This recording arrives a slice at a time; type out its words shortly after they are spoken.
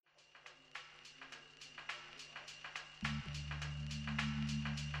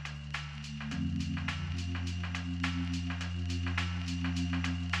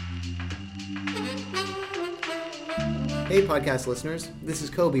Hey podcast listeners, this is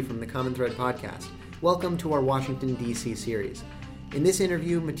Kobe from the Common Thread podcast. Welcome to our Washington, D.C. series. In this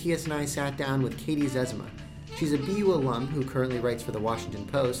interview, Matthias and I sat down with Katie Zezima. She's a BU alum who currently writes for the Washington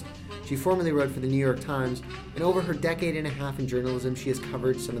Post. She formerly wrote for the New York Times, and over her decade and a half in journalism, she has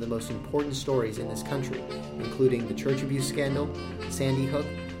covered some of the most important stories in this country, including the church abuse scandal, Sandy Hook,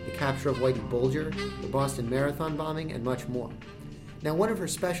 the capture of Whitey Bulger, the Boston Marathon bombing, and much more. Now, one of her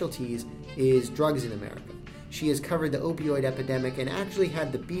specialties is drugs in America. She has covered the opioid epidemic and actually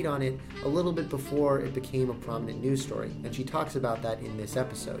had the beat on it a little bit before it became a prominent news story, and she talks about that in this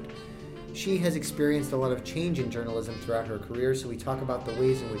episode. She has experienced a lot of change in journalism throughout her career, so we talk about the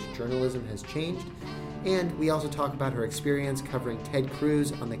ways in which journalism has changed, and we also talk about her experience covering Ted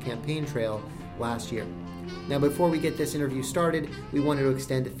Cruz on the campaign trail last year. Now, before we get this interview started, we wanted to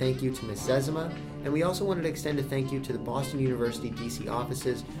extend a thank you to Ms. Zezima, and we also wanted to extend a thank you to the Boston University DC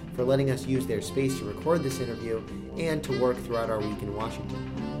offices for letting us use their space to record this interview and to work throughout our week in Washington.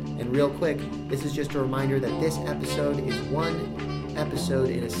 And real quick, this is just a reminder that this episode is one episode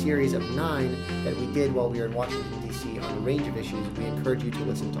in a series of 9 that we did while we were in Washington, D.C. on a range of issues. We encourage you to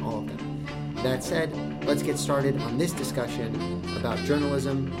listen to all of them. That said, let's get started on this discussion about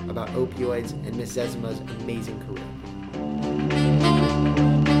journalism, about opioids, and Ms. Zezima's amazing career.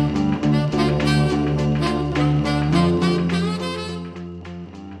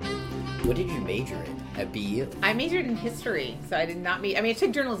 What did you major in at BU? I majored in history, so I did not I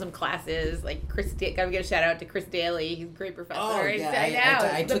took journalism classes. Like gotta give a shout out to Chris Daly. He's a great professor. Oh,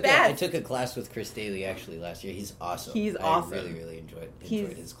 yeah. I took a class with Chris Daly actually last year. He's awesome. I really enjoyed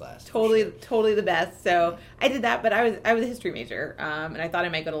his class. Totally the best. So I did that, but I was a history major, and I thought I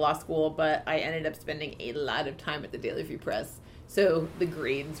might go to law school, but I ended up spending a lot of time at the Daily Free Press. So the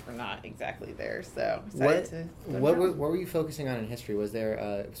grades were not exactly there. So what were you focusing on in history? Was there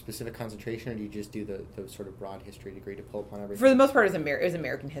a specific concentration, or do you just do the sort of broad history degree to pull upon everything? For the most part, it was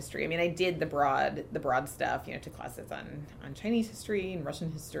American history. I mean, I did the broad stuff. Took classes on Chinese history and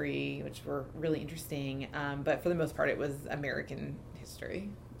Russian history, which were really interesting. But for the most part, it was American history.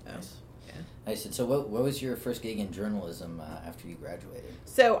 So. Nice. Yeah. Nice. So what was your first gig in journalism after you graduated?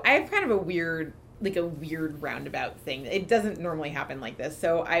 So I have kind of a weird roundabout thing. It doesn't normally happen like this.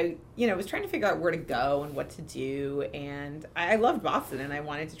 So I, was trying to figure out where to go and what to do. And I loved Boston and I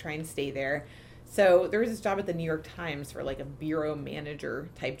wanted to try and stay there. So there was this job at the New York Times for like a bureau manager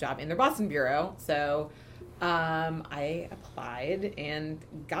type job in their Boston bureau. So I applied and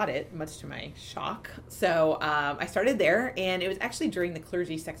got it, much to my shock. So I started there, and it was actually during the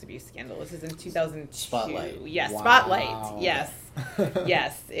clergy sex abuse scandal. This is in 2002. Spotlight. Yes, wow. Spotlight. Yes.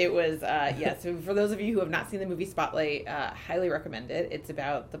 Yes, it was. Yes, so for those of you who have not seen the movie Spotlight, highly recommend it. It's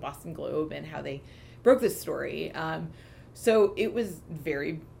about the Boston Globe and how they broke this story. So it was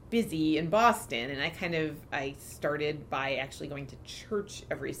very busy in Boston, and I started by actually going to church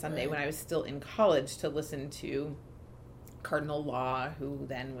every Sunday when I was still in college to listen to Cardinal Law, who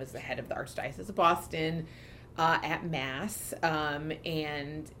then was the head of the Archdiocese of Boston, at Mass,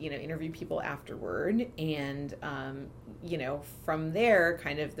 and interview people afterward, and from there,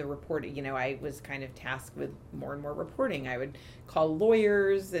 kind of the reporting. I was kind of tasked with more and more reporting. I would call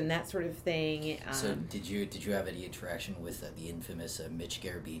lawyers and that sort of thing. So did you have any interaction with the infamous Mitch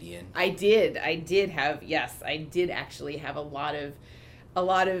Garabedian? I did actually have a lot of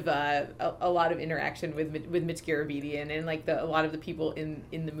interaction with Mitch Garabedian and a lot of the people in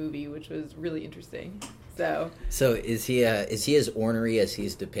the movie, which was really interesting. So is he as ornery as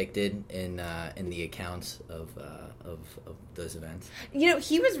he's depicted in the accounts of those events?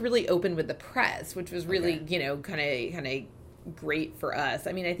 He was really open with the press, which was really kind of great for us.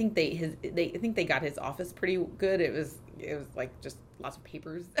 I mean, I think they got his office pretty good. It was like just lots of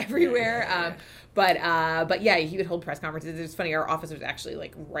papers everywhere. But yeah, he would hold press conferences. It was funny. Our office was actually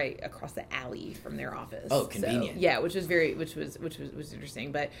like right across the alley from their office. Oh, convenient. So, yeah, which was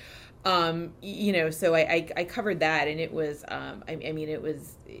interesting. But so I covered that, and it was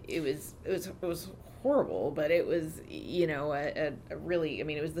it was horrible, but it was a really,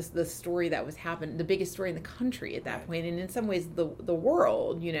 it was the story that was happening, the biggest story in the country at that point, and in some ways the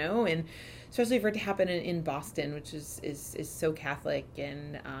world, and especially for it to happen in Boston, which is so Catholic,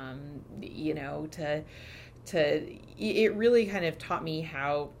 and it really kind of taught me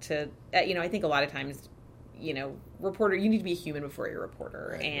how to I think a lot of times reporter, you need to be a human before you're a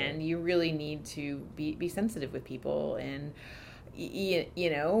reporter, and you really need to be sensitive with people, and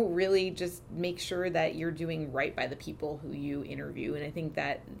really just make sure that you're doing right by the people who you interview. And I think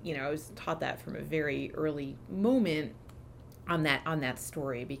that I was taught that from a very early moment on that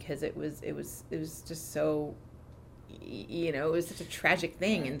story, because it was just so it was such a tragic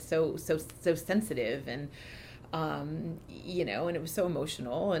thing, and so sensitive, and you know, and it was so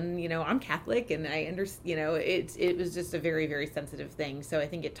emotional, and, you know, I'm Catholic, and I understand, you know, it was just a very, very sensitive thing. So I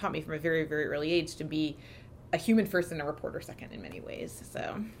think it taught me from a very, very early age to be a human first and a reporter second in many ways.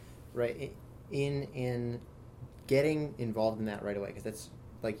 So, right. In getting involved in that right away, because that's,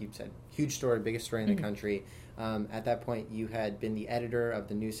 like you said, huge story, biggest story in the country. At that point, you had been the editor of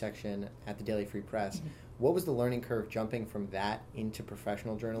the news section at the Daily Free Press. What was the learning curve jumping from that into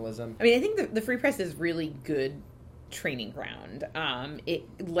professional journalism? I mean, I think the Free Press is really good training ground. It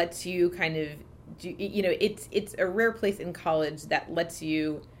lets you kind of, you know, it's a rare place in college that lets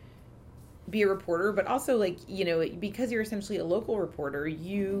you be a reporter, but also, like, you know, because you're essentially a local reporter,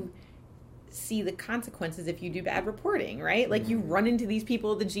 you see the consequences if you do bad reporting, right? Like, you run into these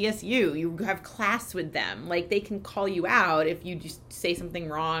people at the GSU, you have class with them, like, they can call you out if you just say something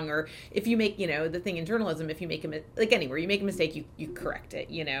wrong, or if you make, you know, the thing in journalism, if you make like anywhere, you make a mistake, you correct it,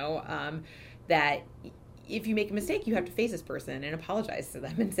 you know, that if you make a mistake, you have to face this person and apologize to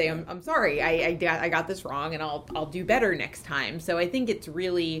them and say, I'm sorry, I got this wrong, and I'll do better next time. So I think it's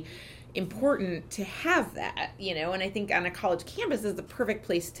really important to have that, you know, and I think on a college campus is the perfect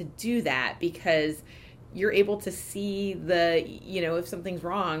place to do that, because you're able to see the, you know, if something's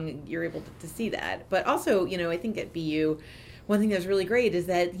wrong, you're able to see that. But also, you know, I think at BU, one thing that's really great is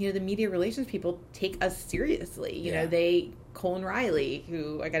that, you know, the media relations people take us seriously. You know, Colin Riley,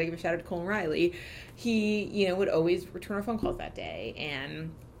 who I got to give a shout out to Colin Riley, he, you know, would always return our phone calls that day.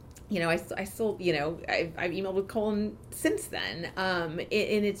 And, you know, I still, you know, I've emailed with Colin since then. And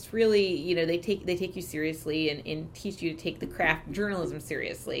it's really, you know, they take you seriously and teach you to take the craft journalism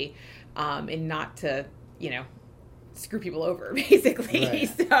seriously, and not to, you know, screw people over, basically.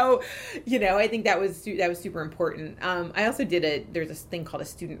 Right. So, you know, I think that was super important. I also there's this thing called a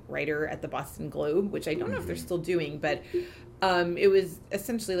student writer at the Boston Globe, which I don't know if they're still doing, but it was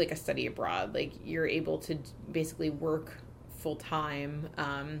essentially like a study abroad. Like, you're able to basically work full time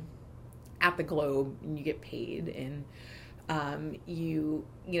at the Globe, and you get paid, and you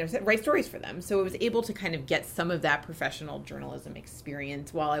know, write stories for them. So I was able to kind of get some of that professional journalism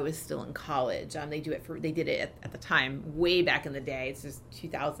experience while I was still in college. They did it at the time, way back in the day. It's just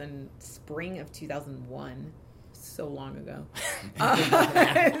spring of 2001. So long ago.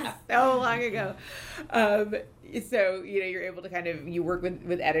 So long ago. So, you know, you're able to you work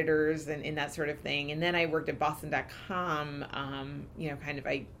with editors and that sort of thing. And then I worked at Boston.com, you know,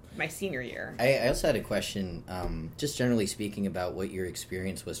 my senior year. I also had a question, just generally speaking, about what your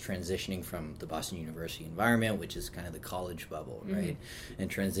experience was transitioning from the Boston University environment, which is kind of the college bubble, right? And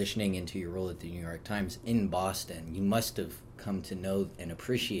transitioning into your role at the New York Times in Boston. You must have come to know and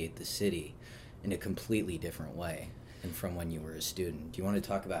appreciate the city in a completely different way than from when you were a student. Do you want to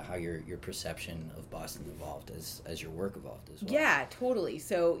talk about how your perception of Boston evolved as your work evolved as well? Yeah, totally.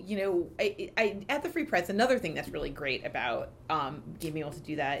 So, you know, I at the Free Press, another thing that's really great about being able to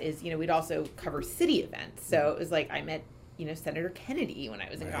do that is, you know, we'd also cover city events. So it was like I met, you know, Senator Kennedy when I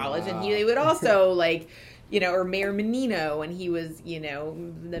was in college, and he would also like, you know, or Mayor Menino when he was, you know,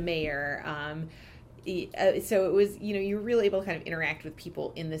 the mayor. So it was, you know, you were really able to kind of interact with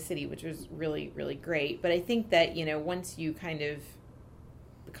people in the city, which was really, really great. But I think that, you know, once you kind of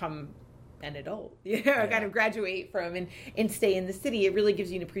become an adult, you know, kind of graduate from and stay in the city, it really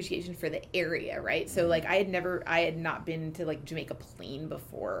gives you an appreciation for the area, right? So, like, I had not been to, like, Jamaica Plain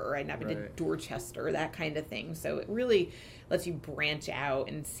before, or I had not been to Dorchester, that kind of thing. So it really lets you branch out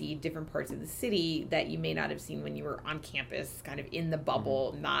and see different parts of the city that you may not have seen when you were on campus, kind of in the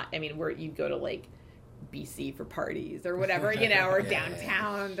bubble, where you'd go to, like, BC for parties or whatever, you know, or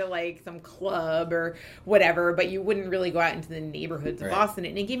downtown to like some club or whatever, but you wouldn't really go out into the neighborhoods of Boston.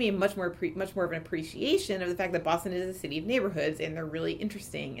 And it gave me much more of an appreciation of the fact that Boston is a city of neighborhoods, and they're really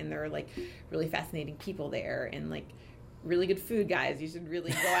interesting, and they're like really fascinating people there, and like really good food, guys. You should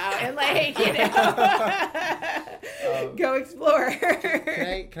really go out and like, you know, go explore.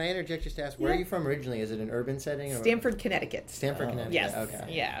 Can I interject just to ask, where are you from originally? Is it an urban setting? Stamford, Connecticut. Connecticut. Yes. Okay.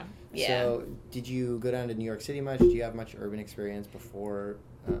 Yeah. So, did you go down to New York City much? Do you have much urban experience before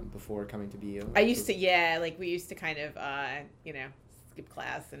coming to BU? I used to, like we used to kind of, you know, skip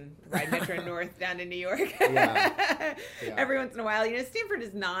class and ride Metro North down to New York. Every once in a while. You know, Stanford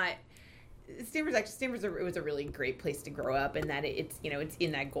is a really great place to grow up, and that it's, you know, it's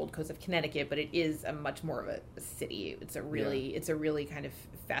in that Gold Coast of Connecticut, but it is a much more of a city. It's a really kind of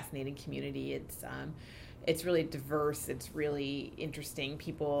fascinating community. It's really diverse. It's really interesting.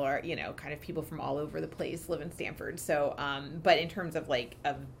 People are, you know, kind of people from all over the place live in Stanford. So, but in terms of like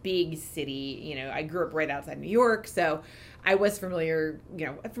a big city, you know, I grew up right outside New York, so I was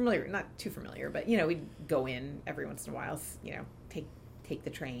not too familiar, but, you know, we'd go in every once in a while, you know, take take the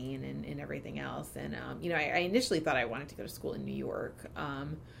train and everything else. And, I initially thought I wanted to go to school in New York.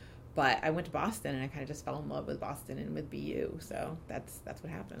 But I went to Boston, and I kind of just fell in love with Boston and with BU. So that's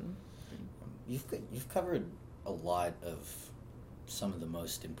what happened. You've covered a lot of some of the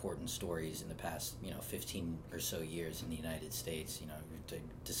most important stories in the past, 15 or so years in the United States. To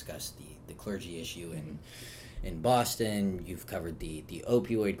discuss the clergy issue in Boston. You've covered the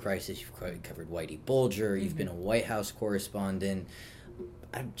opioid crisis. You've covered Whitey Bulger. You've been a White House correspondent.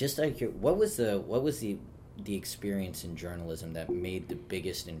 I'm just like, what was the experience in journalism that made the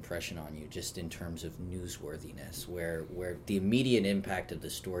biggest impression on you, just in terms of newsworthiness, where the immediate impact of the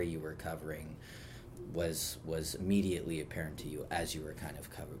story you were covering was immediately apparent to you as you were kind of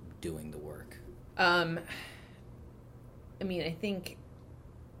doing the work? I think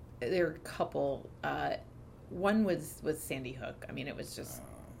there are a couple. One was Sandy Hook. It was just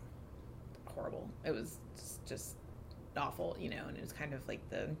horrible. It was just awful, and it was kind of like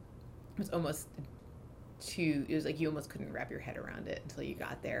it was like you almost couldn't wrap your head around it until you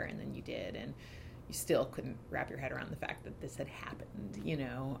got there, and then you did, and you still couldn't wrap your head around the fact that this had happened,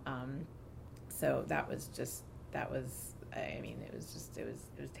 so it was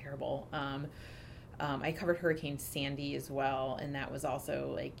terrible. I covered Hurricane Sandy as well, and that was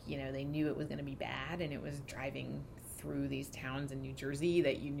also they knew it was going to be bad, and it was driving through these towns in New Jersey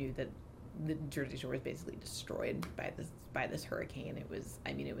that you knew that the Jersey Shore was basically destroyed by this hurricane. It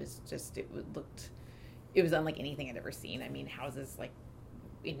was unlike anything I'd ever seen. Houses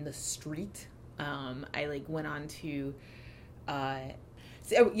in the street. I went on to I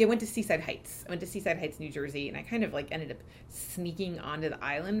went to Seaside Heights. I went to Seaside Heights, New Jersey, and I kind of ended up sneaking onto the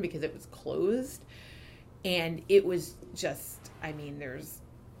island because it was closed. And it was just, there's,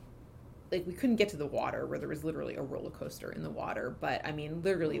 we couldn't get to the water where there was literally a roller coaster in the water. But,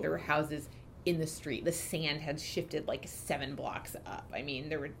 literally there were houses in the street. The sand had shifted 7 blocks up.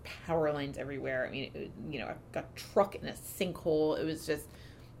 There were power lines everywhere. A truck in a sinkhole. It was just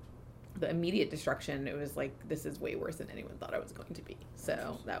the immediate destruction. It was this is way worse than anyone thought it was going to be.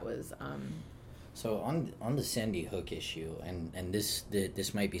 So that was... So on the Sandy Hook issue, and this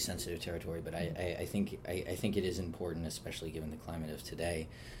might be sensitive territory, but I think it is important, especially given the climate of today.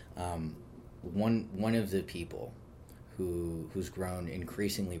 One of the people who's grown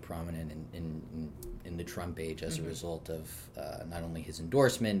increasingly prominent in the Trump age as a result of not only his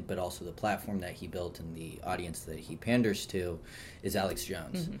endorsement but also the platform that he built and the audience that he panders to is Alex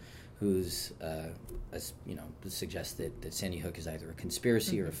Jones. Who's, suggests that Sandy Hook is either a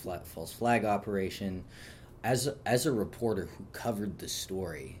conspiracy or a false flag operation. As a reporter who covered the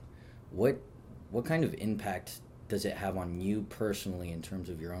story, what kind of impact does it have on you personally in terms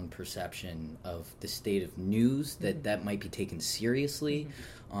of your own perception of the state of news that might be taken seriously?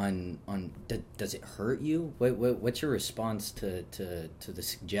 Does it hurt you? What's your response to the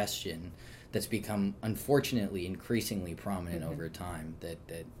suggestion that's become unfortunately increasingly prominent over time that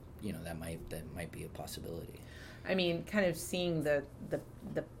might be a possibility? Kind of seeing the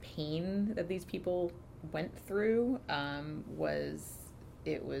pain that these people went through was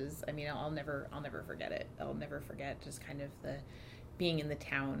I'll never forget it. I'll never forget just kind of the being in the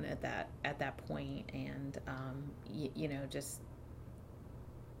town at that point, and just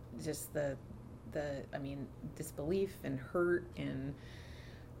the disbelief and hurt and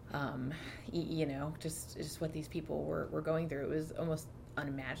just what these people were going through. It was almost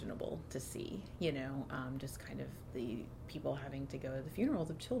unimaginable to see, just kind of the people having to go to the funerals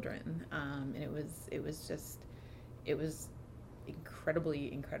of children, and it was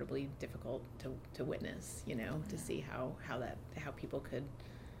incredibly difficult to witness, to see how people could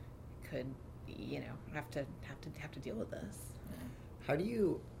have to deal with this. How do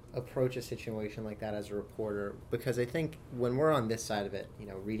you approach a situation like that as a reporter? Because I think when we're on this side of it,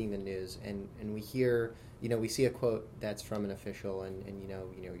 reading the news and we hear, we see a quote that's from an official and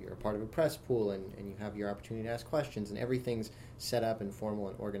you're a part of a press pool and you have your opportunity to ask questions and everything's set up and formal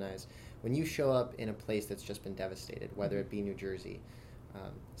and organized. When you show up in a place that's just been devastated, whether it be New Jersey,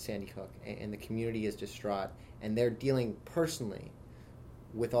 Sandy Hook, and the community is distraught and they're dealing personally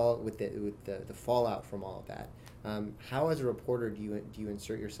with the fallout from all of that, how as a reporter do you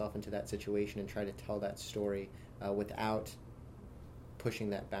insert yourself into that situation and try to tell that story without pushing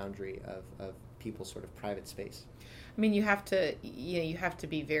that boundary of people's sort of private space? You have to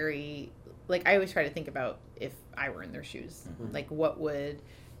be very, I always try to think about if I were in their shoes. What would,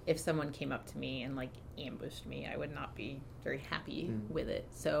 if someone came up to me and ambushed me, I would not be very happy with it.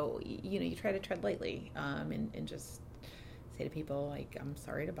 So you try to tread lightly and just say to people I'm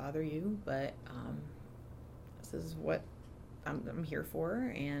sorry to bother you, but this is what I'm here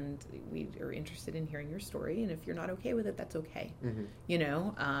for, and we are interested in hearing your story. And if you're not okay with it, that's okay. Mm-hmm. You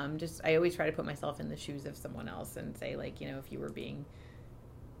know, I always try to put myself in the shoes of someone else and say, like, you know, if you were being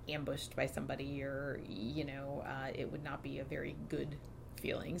ambushed by somebody, or, you know, it would not be a very good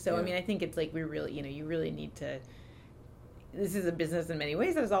feeling. So, I mean, I think it's like we really, you know, you really need to, this is a business in many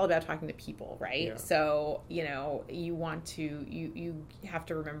ways that is all about talking to people, right? Yeah. So, you know, you want to, you have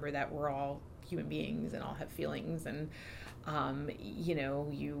to remember that we're all human beings and all have feelings, and, you know,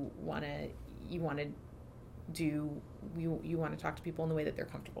 you want to talk to people in the way that they're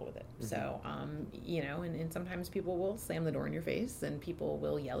comfortable with it. Mm-hmm. So, you know, and sometimes people will slam the door in your face, and people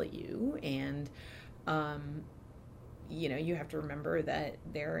will yell at you, and, you know, you have to remember that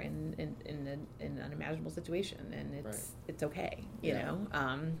they're in an unimaginable situation, and it's okay, you know?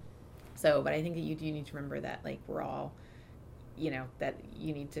 So, but I think that you do need to remember that, like, we're all, you know, that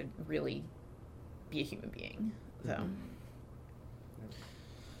you need to really be a human being. So,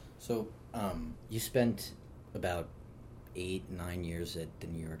 So, you spent about 8-9 years at the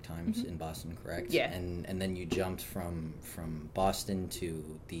New York Times in Boston, correct? Yeah. And then you jumped from Boston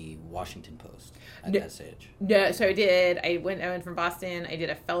to the Washington Post at that stage. No, so I went from Boston. I did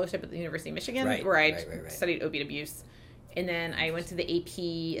a fellowship at the University of Michigan, where I studied opiate abuse. And then I went to the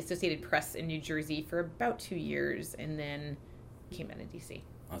AP Associated Press in New Jersey for about 2 years, and then came down to DC.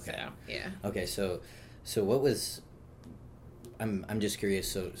 Okay. So, yeah. Okay, so what was, I'm just curious,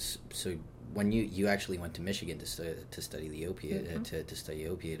 so when you actually went to Michigan to study the opiate to study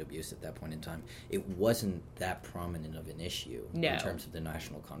opiate abuse at that point in time, it wasn't that prominent of an issue in terms of the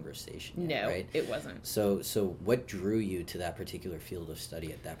national conversation yet, right? It wasn't. So what drew you to that particular field of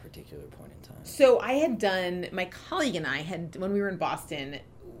study at that particular point in time? So my colleague and I had, when we were in Boston,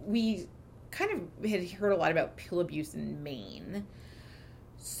 we kind of had heard a lot about pill abuse in Maine.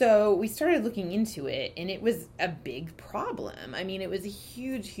 So we started looking into it, and it was a big problem. I mean, it was a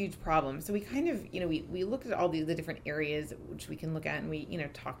huge, huge problem. So we kind of, you know, we looked at all the different areas which we can look at, and we, you know,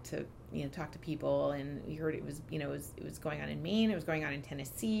 talked to people, and we heard it was, you know, it was going on in Maine, it was going on in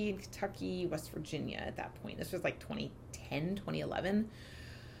Tennessee, Kentucky, West Virginia at that point. This was like 2010, 2011.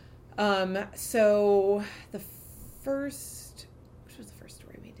 So which was the first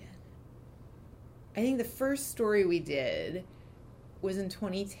story we did? I think the first story we did was in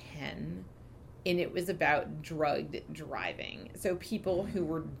 2010, and it was about drugged driving. So people who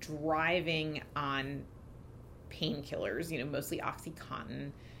were driving on painkillers, you know, mostly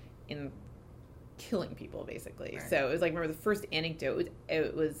OxyContin, and killing people, basically. Right. So it was like, remember the first anecdote,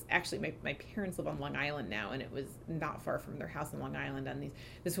 it was actually, my parents live on Long Island now, and it was not far from their house in Long Island.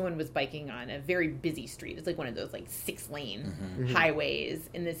 This woman was biking on a very busy street. It's like one of those like 6-lane highways,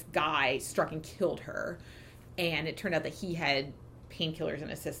 and this guy struck and killed her. And it turned out that he had painkillers in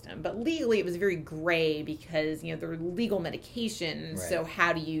his system, but legally it was very gray because, you know, they're legal medications. Right. So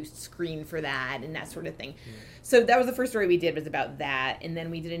how do you screen for that and that sort of thing? So that was the first story we did, was about that. And then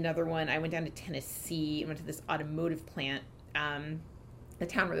we did another one. I went down to Tennessee and went to this automotive plant, the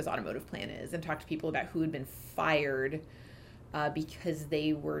town where this automotive plant is, and talked to people about who had been fired because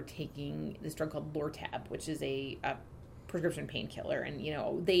they were taking this drug called Lortab, which is a prescription painkiller. And, you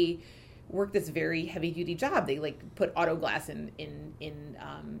know, they work this very heavy duty job. They like put auto glass in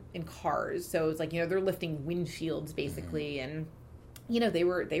cars. So it's like, you know, they're lifting windshields basically. And, you know, they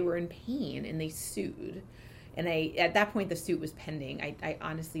were in pain, and they sued. And at that point the suit was pending. I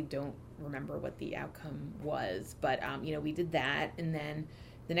honestly don't remember what the outcome was, but, you know, we did that. And then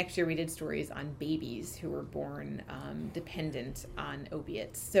the next year we did stories on babies who were born dependent on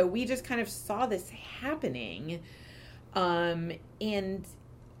opiates. So we just kind of saw this happening. And,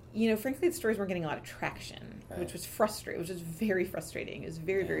 you know, frankly, the stories weren't getting a lot of traction, which was frustrating. It was just very frustrating. It was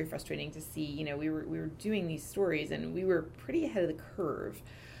very, very frustrating to see. You know, we were doing these stories, and we were pretty ahead of the curve.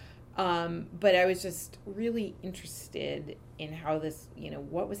 But I was just really interested in how this, you know,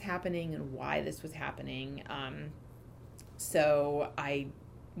 what was happening and why this was happening. So I'd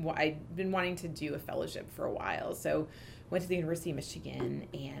been wanting to do a fellowship for a while. So went to the University of Michigan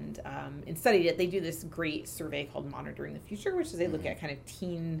and studied it. They do this great survey called Monitoring the Future, which is they look at kind of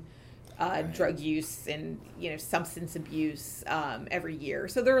teen drug use and, you know, substance abuse every year.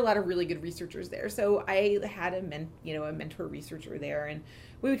 So there are a lot of really good researchers there. So I had a mentor researcher there, and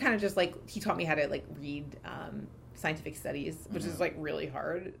we would kind of just like, he taught me how to like read scientific studies, which is like really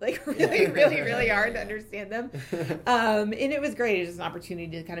hard, like really hard to understand them. And it was great. It was just an opportunity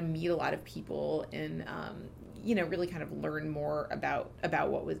to kind of meet a lot of people and you know, really kind of learn more about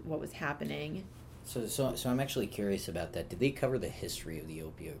what was happening. So I'm actually curious about that. Did they cover the history of the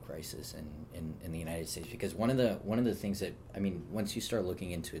opioid crisis in the United States? Because one of the things that, I mean, once you start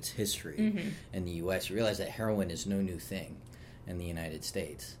looking into its history in the U.S., you realize that heroin is no new thing. in the United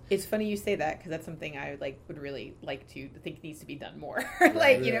States. It's funny you say that, because that's something I would really like to think needs to be done more.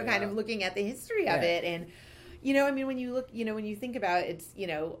 Like, kind of looking at the history of it. And, when you look, when you think about it, it's,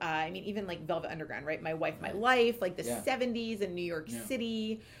 even like Velvet Underground, right? My Wife, My Life, like the 70s in New York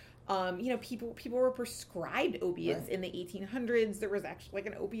City. People were prescribed opiates in the 1800s. There was actually like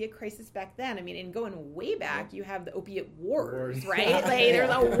an opiate crisis back then. And going way back, you have the opiate wars, right? Like there's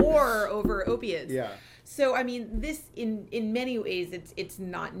a war over opiates. Yeah. So, this in many ways, it's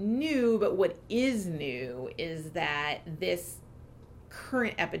not new, but what is new is that this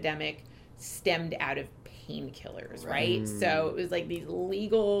current epidemic stemmed out of painkillers, right? So it was like these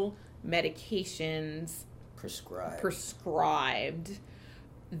legal medications prescribed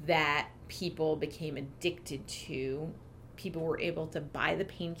that people became addicted to. People were able to buy the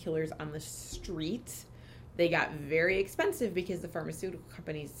painkillers on the street. They got very expensive because the pharmaceutical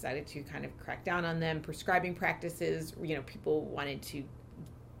companies decided to kind of crack down on them. Prescribing practices, people wanted to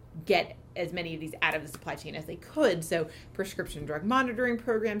get as many of these out of the supply chain as they could. So prescription drug monitoring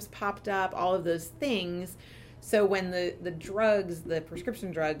programs popped up, all of those things. So when the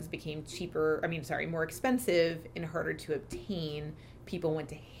prescription drugs became more expensive and harder to obtain, people went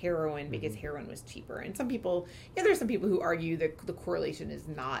to heroin because heroin was cheaper. And some people, there's some people who argue that the correlation is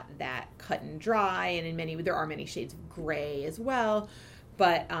not that cut and dry, and there are many shades of gray as well.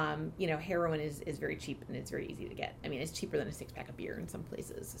 But, heroin is very cheap and it's very easy to get. It's cheaper than a 6-pack of beer in some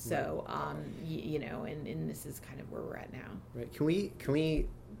places. So, and this is kind of where we're at now. Right. Can we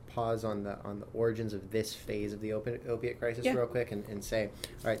pause on the origins of this phase of the opiate crisis real quick and say,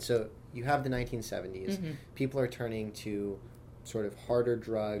 all right, so you have the 1970s. People are turning to sort of harder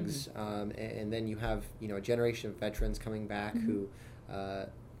drugs, and then you have a generation of veterans coming back who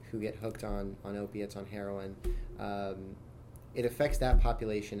get hooked on opiates, on heroin. It affects that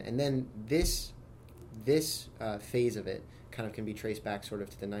population, and then this phase of it kind of can be traced back sort of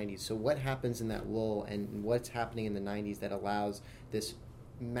to the 90s. So what happens in that lull, and what's happening in the 90s that allows this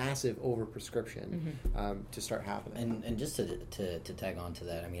massive overprescription to start happening? And just to tag on to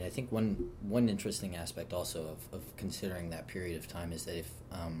that, I think one interesting aspect also of considering that period of time is that if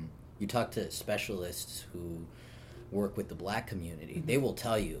you talk to specialists who work with the Black community, they will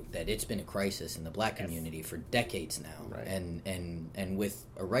tell you that it's been a crisis in the Black community for decades now, right. and with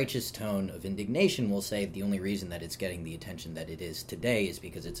a righteous tone of indignation will say the only reason that it's getting the attention that it is today is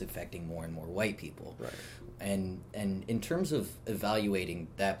because it's affecting more and more white people. Right. And in terms of evaluating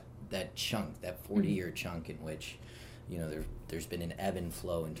that chunk, that 40-year chunk in which there's been an ebb and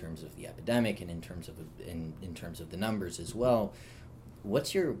flow in terms of the epidemic and in terms of the numbers as well,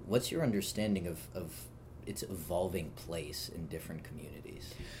 what's your understanding of its evolving place in different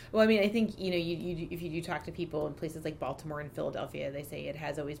communities? Well, I think if you do talk to people in places like Baltimore and Philadelphia, they say it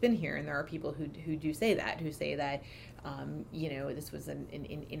has always been here, and there are people who do say that, this was an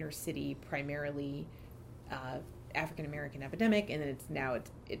inner city primarily African American epidemic, and then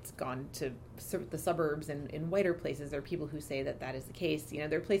it's gone to the suburbs and in whiter places. There are people who say that is the case.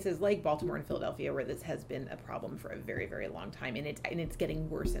 There are places like Baltimore and Philadelphia where this has been a problem for a very, very long time, and it's getting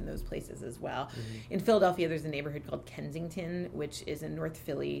worse in those places as well. In Philadelphia, there's a neighborhood called Kensington, which is in North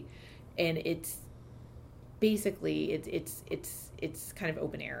Philly, and it's basically it's kind of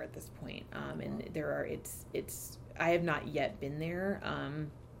open air at this point. And I have not yet been there.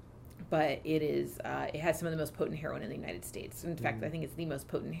 But it has some of the most potent heroin in the United States. In fact, I think it's the most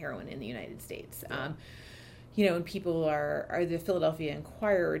potent heroin in the United States. And people the Philadelphia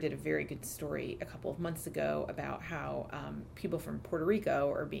Inquirer did a very good story a couple of months ago about how people from Puerto Rico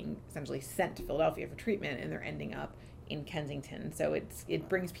are being essentially sent to Philadelphia for treatment, and they're ending up in Kensington. So it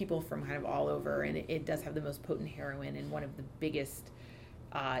brings people from kind of all over, and it does have the most potent heroin and one of the biggest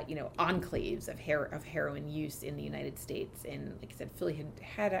enclaves of heroin use in the United States. And like I said, Philly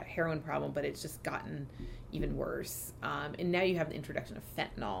had a heroin problem, but it's just gotten even worse. And now you have the introduction of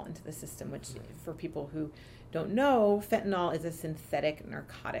fentanyl into the system, which for people who don't know, fentanyl is a synthetic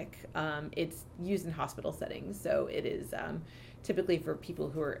narcotic. It's used in hospital settings. So it is typically for people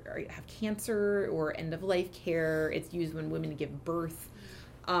who have cancer or end-of-life care. It's used when women give birth.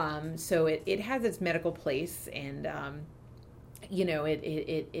 So it has its medical place, and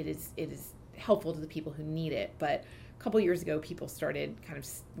it is helpful to the people who need it. But a couple years ago, people started kind of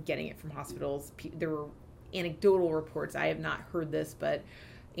getting it from hospitals. There were anecdotal reports. I have not heard this, but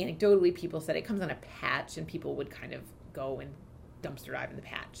anecdotally, people said it comes on a patch, and people would kind of go and dumpster dive in the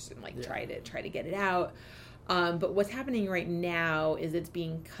patch and try to get it out. But what's happening right now is it's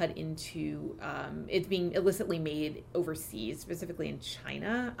being cut into, it's being illicitly made overseas, specifically in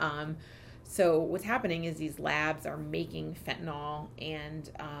China. So what's happening is these labs are making fentanyl, and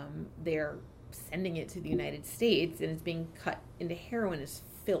they're sending it to the United States, and it's being cut into heroin as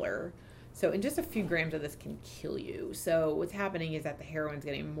filler. So, and just a few grams of this can kill you. So what's happening is that the heroin's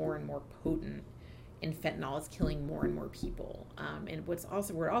getting more and more potent, and fentanyl is killing more and more people. And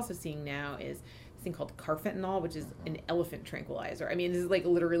we're also seeing now is this thing called carfentanil, which is an elephant tranquilizer. I mean, this is like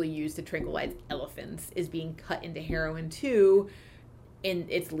literally used to tranquilize elephants, is being cut into heroin too, and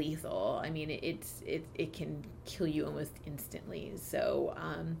it's lethal. I mean, it can kill you almost instantly. So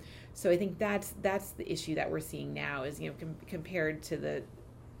I think that's the issue that we're seeing now is, compared to the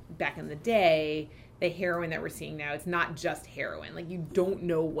back in the day, the heroin that we're seeing now, it's not just heroin. Like, you don't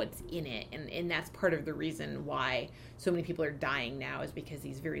know what's in it. And that's part of the reason why so many people are dying now, is because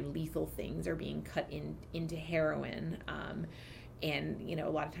these very lethal things are being cut into heroin. And, a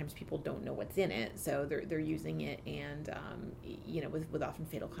lot of times people don't know what's in it. So they're using it and, with often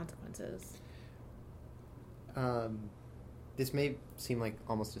fatal consequences. This may seem like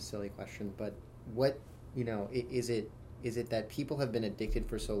almost a silly question, but what, is it that people have been addicted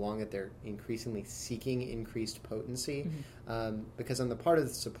for so long that they're increasingly seeking increased potency? Mm-hmm. Because on the part of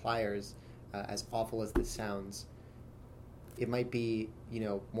the suppliers, as awful as this sounds, it might be,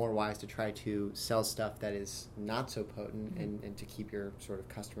 more wise to try to sell stuff that is not so potent, mm-hmm. and to keep your sort of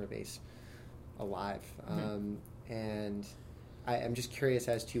customer base alive. Mm-hmm. And I'm just curious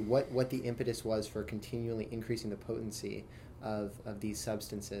as to what the impetus was for continually increasing the potency of these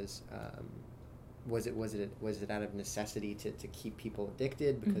substances. Was it out of necessity to keep people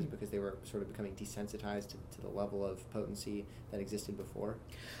addicted because they were sort of becoming desensitized to the level of potency that existed before?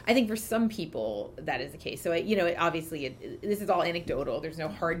 I think for some people that is the case. So obviously this is all anecdotal. There's no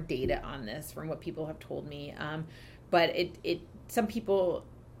hard data on this from what people have told me. But some people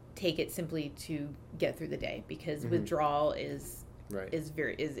take it simply to get through the day because mm-hmm. withdrawal is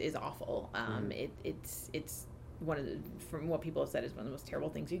awful. Mm-hmm. It's one of from what people have said, is one of the most terrible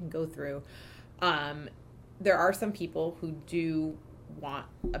things you can go through. There are some people who do want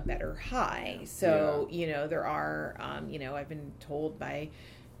a better high. So, there are, I've been told by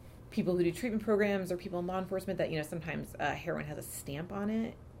people who do treatment programs or people in law enforcement that, sometimes heroin has a stamp on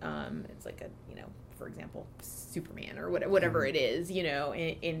it. It's like for example, Superman or whatever it is,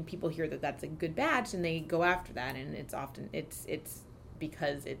 and people hear that that's a good batch and they go after that. And it's often, it's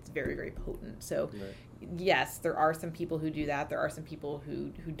because it's very, very potent. So yes, there are some people who do that. There are some people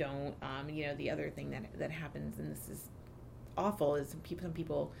who don't. The other thing that happens, and this is awful, is some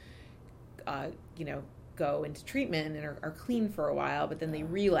people go into treatment and are clean for a while, but then they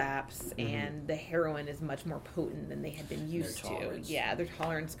relapse, mm-hmm. and the heroin is much more potent than they had been used to. Yeah, their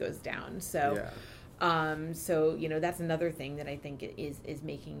tolerance goes down. So. Yeah. That's another thing that I think is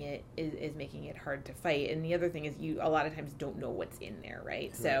making it hard to fight. And the other thing is you a lot of times don't know what's in there,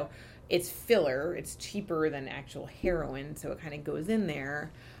 right? So it's filler, it's cheaper than actual heroin, so it kind of goes in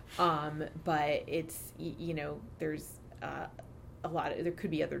there. But it's, there's a lot of, there could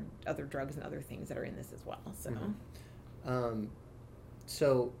be other drugs and other things that are in this as well. So, mm-hmm.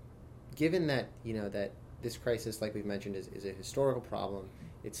 So given that, that this crisis, like we've mentioned, is a historical problem.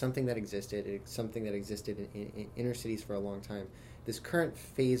 It's something that existed. It's something that existed in inner cities for a long time. This current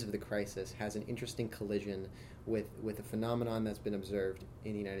phase of the crisis has an interesting collision with a phenomenon that's been observed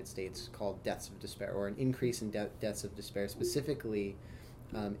in the United States called deaths of despair, or an increase in deaths of despair, specifically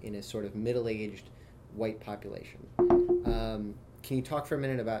in a sort of middle-aged white population. Can you talk for a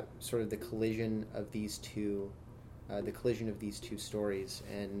minute about sort of the collision of these two stories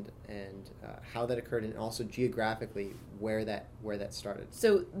and how that occurred, and also geographically where that started?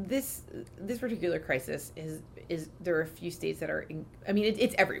 So this particular crisis is there are a few states that are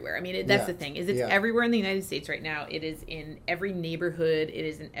it's everywhere. That's the thing, is it's everywhere in the United States right now. It is in every neighborhood. It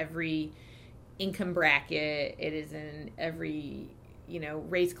is in every income bracket. It is in every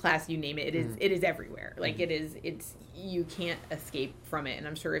race, class, you name it. It is everywhere. Like it's you can't escape from it. And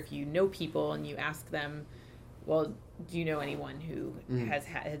I'm sure if you know people and you ask them, well, do you know anyone who has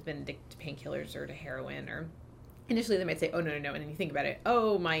been addicted to painkillers or to heroin? Or initially they might say, oh, no. And then you think about it,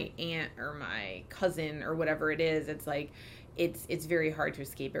 oh, my aunt or my cousin or whatever it is. It's like, it's very hard to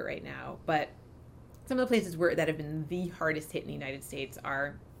escape it right now. But some of the places that have been the hardest hit in the United States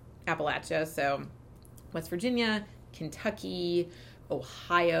are Appalachia. So West Virginia, Kentucky,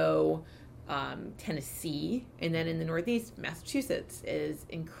 Ohio, Tennessee, and then in the Northeast, Massachusetts is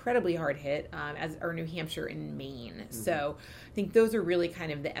incredibly hard hit, as are New Hampshire and Maine. Mm-hmm. So I think those are really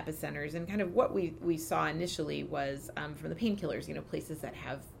kind of the epicenters, and kind of what we saw initially was from the painkillers, places that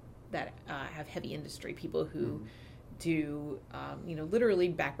have heavy industry, people who do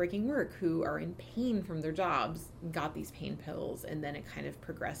literally backbreaking work, who are in pain from their jobs, got these pain pills, and then it kind of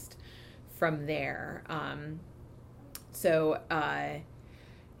progressed from there.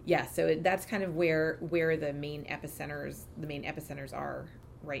 Yeah, so that's kind of where the main epicenters are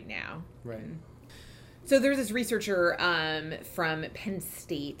right now. Right. So there's this researcher from Penn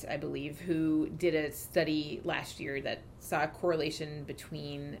State, I believe, who did a study last year that saw a correlation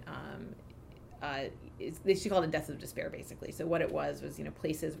between she called it deaths of despair, basically. So what it was,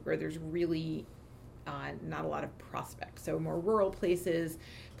 places where there's really not a lot of prospects. So more rural places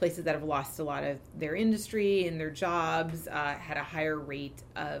that have lost a lot of their industry and their jobs, had a higher rate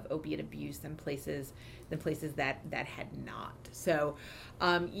of opiate abuse than places that had not. So,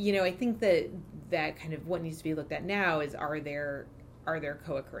 I think that kind of what needs to be looked at now is are there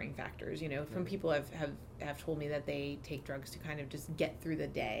co-occurring factors? From people have told me that they take drugs to kind of just get through the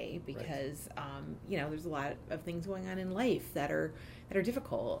day because there's a lot of things going on in life that are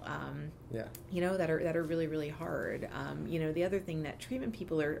difficult. That are really, really hard. The other thing that treatment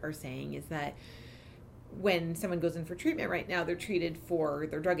people are saying is that when someone goes in for treatment right now, they're treated for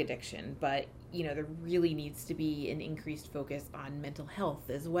their drug addiction, but there really needs to be an increased focus on mental health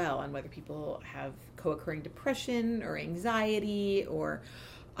as well, on whether people have co-occurring depression or anxiety or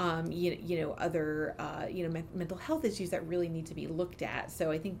other mental health issues that really need to be looked at. So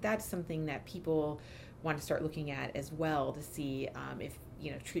I think that's something that people want to start looking at as well, to see if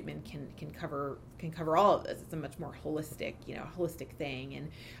treatment can cover all of this. It's a much more holistic thing.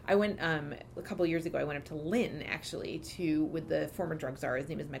 And I went a couple of years ago. I went up to Lynn actually with the former drug czar. His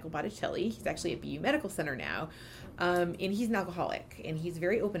name is Michael Botticelli. He's actually at BU Medical Center now, and he's an alcoholic, and he's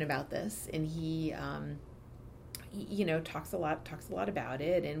very open about this. And he talks a lot about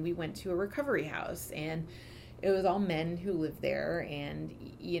it. And we went to a recovery house, and it was all men who lived there, and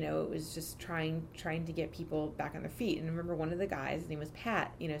it was just trying to get people back on their feet. And I remember one of the guys, his name was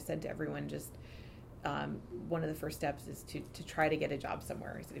Pat, said to everyone, just one of the first steps is to try to get a job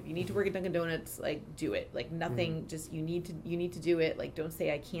somewhere. He said, if you need to work at Dunkin' Donuts, like, do it. Like, nothing, just you need to do it. Like, don't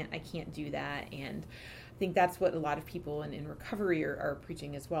say I can't do that. And I think that's what a lot of people in recovery are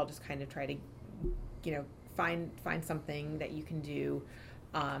preaching as well. Just kind of try to find something that you can do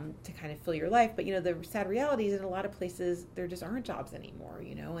to kind of fill your life. But the sad reality is, in a lot of places there just aren't jobs anymore,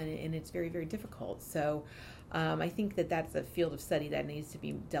 and it's very, very difficult. So I think that's a field of study that needs to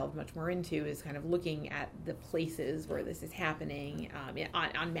be delved much more into, is kind of looking at the places where this is happening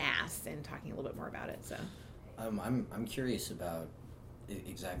en masse, and talking a little bit more about it. So I'm curious about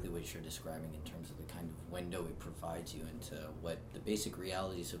exactly what you're describing in terms of the kind of window it provides you into what the basic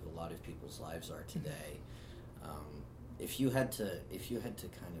realities of a lot of people's lives are today. If you had to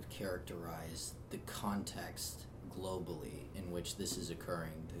kind of characterize the context globally in which this is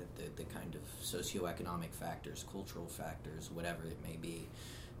occurring, the kind of socioeconomic factors, cultural factors, whatever it may be,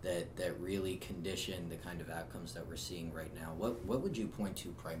 that really condition the kind of outcomes that we're seeing right now, what would you point to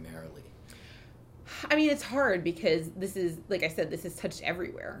primarily? I mean, it's hard because this is, like I said, this is touched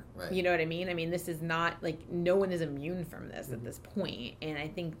everywhere. Right. You know what I mean? I mean, this is not, like, no one is immune from this at this point. And I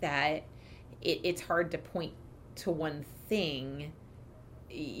think that it's hard to point to one thing.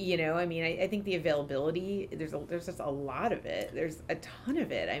 I mean, I think the availability, there's just a lot of it. There's a ton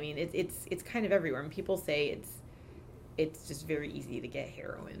of it. I mean, it's kind of everywhere. And people say it's just very easy to get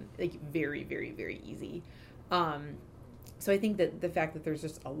heroin, like, very, very, very easy. So I think that the fact that there's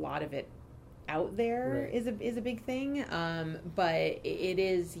just a lot of it out there is a big thing. But it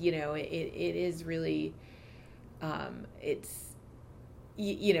is, it is really, it's,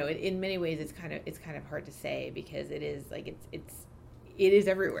 in many ways it's kind of hard to say, because it is like it is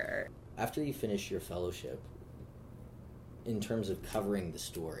everywhere. After you finish your fellowship, in terms of covering the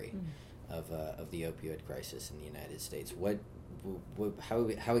story of the opioid crisis in the United States,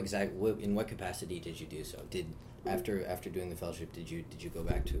 how exactly, in what capacity did you do so? After doing the fellowship, did you go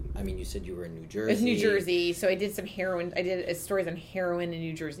back to? I mean, you said you were in New Jersey. It was New Jersey, so I did some heroin. I did stories on heroin in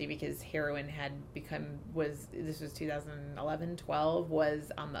New Jersey, because heroin had this was 2011, 12,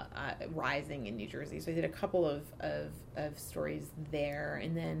 was on the rising in New Jersey. So I did a couple of stories there,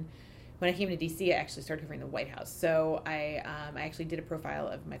 and then when I came to DC, I actually started covering the White House. So I actually did a profile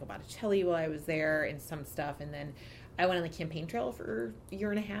of Michael Botticelli while I was there, and some stuff, and then I went on the campaign trail for a year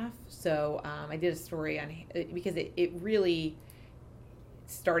and a half. So I did a story on, because it really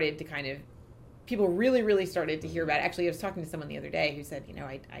started to kind of, people really, really started to hear about it. Actually, I was talking to someone the other day who said,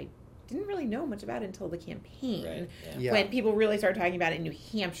 I didn't really know much about it until the campaign, right. Yeah. When people really started talking about it in New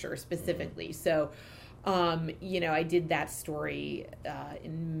Hampshire specifically. Mm-hmm. So, I did that story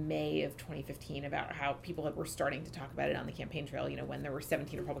in May of 2015 about how people were starting to talk about it on the campaign trail, when there were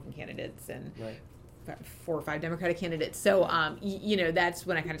 17 Republican candidates and 4 or 5 Democratic candidates. So, that's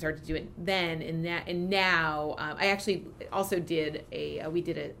when I kind of started to do it then. And now I actually also did we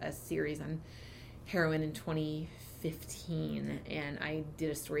did a series on heroin in 2015 2015, and I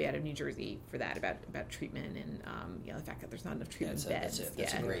did a story out of New Jersey for that about treatment and the fact that there's not enough treatment beds.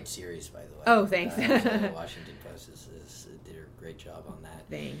 That's a great series, by the way. Oh, thanks. The Washington Post did a great job on that.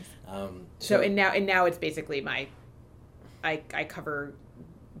 Thanks. So now it's basically I cover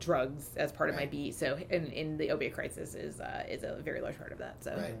drugs as part of my beat. So in the opiate crisis is a very large part of that.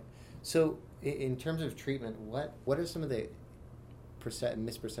 So right. So in terms of treatment, what are some of the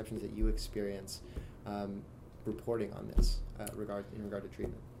misperceptions that you experience reporting on this in regard to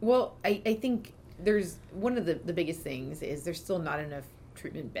treatment? Well, I think there's one of the biggest things is there's still not enough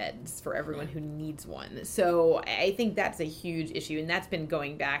treatment beds for everyone who needs one. So I think that's a huge issue, and that's been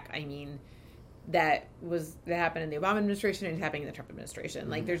going back. I mean, that happened in the Obama administration and it's happening in the Trump administration.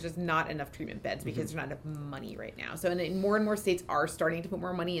 Like, there's just not enough treatment beds because there's not enough money right now. So and more and more states are starting to put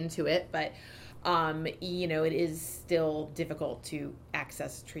more money into it, but it is still difficult to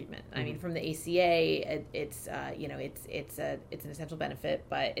access treatment. I mean, from the ACA, it's an essential benefit,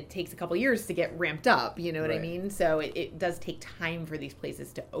 but it takes a couple years to get ramped up. You know what I mean? So it does take time for these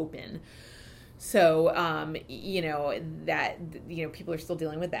places to open. So, people are still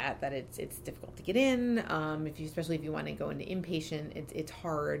dealing with that it's difficult to get in. Especially if you want to go into inpatient, it's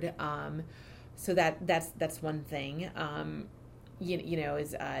hard. So that's one thing.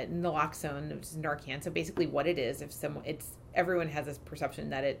 Is naloxone, which is Narcan. So basically what it is, everyone has this perception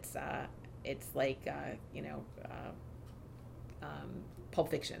that it's like, Pulp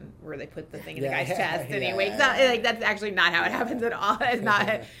Fiction, where they put the thing in the guy's chest and he wakes up. Like, that's actually not how it happens at all. That's not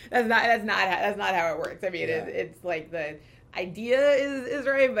how it works. I mean, it's like the idea is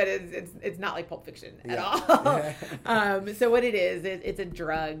right, but it's not like Pulp Fiction at all. So what it is, it's a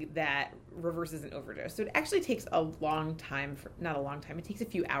drug that reverses an overdose. So it actually takes a long time, it takes a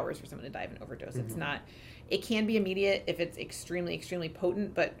few hours for someone to die of an overdose. It can be immediate if it's extremely, extremely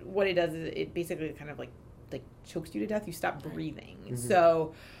potent, but what it does is it basically kind of like chokes you to death. You stop breathing.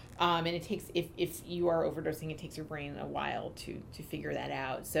 So and it takes, if you are overdosing, it takes your brain a while to figure that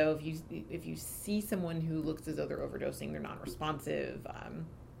out. So if you see someone who looks as though they're overdosing, they're non-responsive,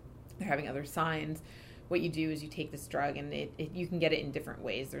 they're having other signs, what you do is you take this drug, and you can get it in different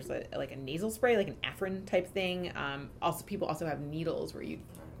ways. There's a nasal spray, like an Afrin type thing. People also have needles where you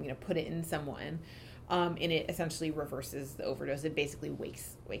put it in someone. And it essentially reverses the overdose. It basically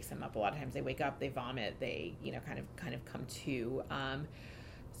wakes them up. A lot of times they wake up, they vomit, they kind of come to.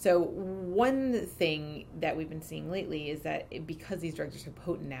 So one thing that we've been seeing lately is that because these drugs are so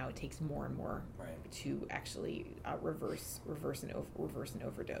potent now, it takes more and more to actually reverse an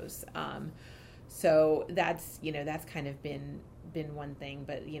overdose. So that's kind of been one thing.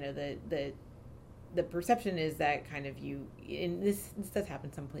 But the perception is that kind of this does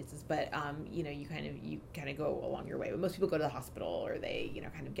happen some places, but you kind of go along your way. But most people go to the hospital, or they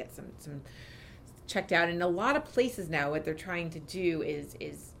kind of get some checked out. And a lot of places now, what they're trying to do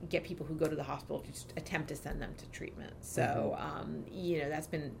is get people who go to the hospital to just attempt to send them to treatment. So that's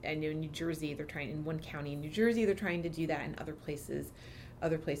been, I know in New Jersey they're trying, in one county in New Jersey they're trying to do that, in other places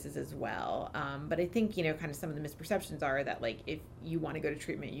as well. But I think kind of some of the misperceptions are that, like, if you want to go to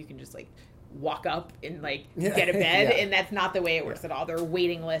treatment, you can just walk up and get a bed, and that's not the way it works at all. There are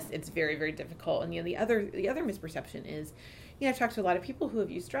waiting lists. It's very, very difficult. And the other misperception is, I've talked to a lot of people who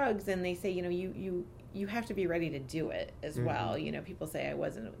have used drugs, and they say, you have to be ready to do it as well. People say I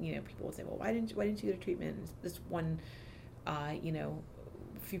wasn't. People will say, well, why didn't you go to treatment? And this one, a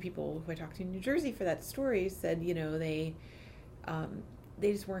few people who I talked to in New Jersey for that story said, they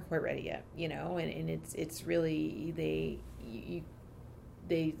just weren't quite ready yet. And it's really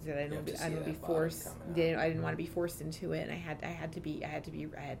they said I don't want to be forced. I didn't want to be forced into it, and I had to be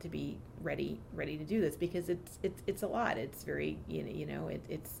ready to do this, because it's a lot. It's very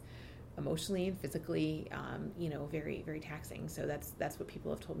it's emotionally and physically very, very taxing. So that's what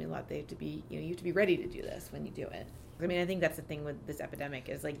people have told me a lot. They have to be you have to be ready to do this when you do it. I mean, I think that's the thing with this epidemic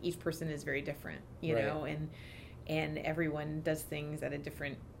is each person is very different, know, and everyone does things at a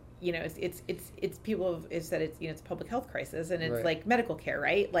different. It's people have said it's a public health crisis, and it's like medical care,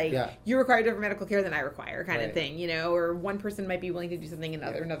 right? You require different medical care than I require, kind of thing, or one person might be willing to do something, and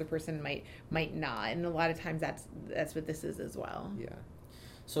another person might not, and a lot of times that's what this is as well. Yeah.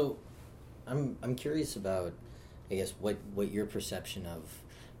 So, I'm curious about, I guess, what your perception of.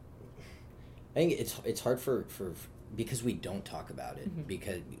 I think it's hard for because we don't talk about it,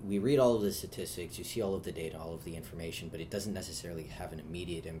 because we read all of the statistics, you see all of the data, all of the information, but it doesn't necessarily have an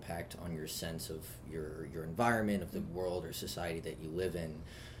immediate impact on your sense of your environment, of the world or society that you live in.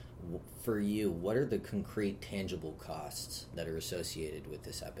 For you, what are the concrete, tangible costs that are associated with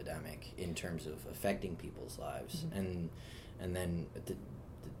this epidemic in terms of affecting people's lives? And then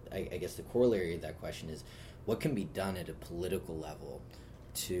I guess the corollary of that question is, what can be done at a political level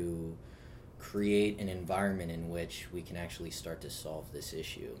to create an environment in which we can actually start to solve this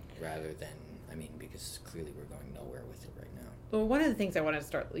issue rather than, because clearly we're going nowhere with it right now. Well, one of the things I want to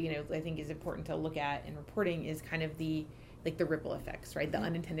start, I think is important to look at in reporting is kind of the ripple effects, right? The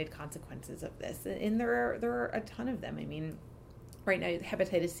unintended consequences of this. And there are a ton of them. Right now,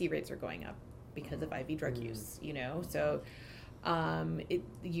 hepatitis C rates are going up because of IV drug use, So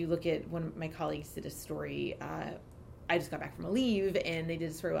you look at, one of my colleagues did a story, I just got back from a leave, and they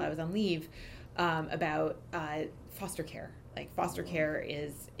did a story while I was on leave about foster care. Like, foster care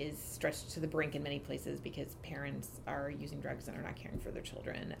is stretched to the brink in many places because parents are using drugs and are not caring for their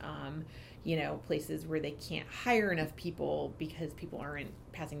children. Places where they can't hire enough people because people aren't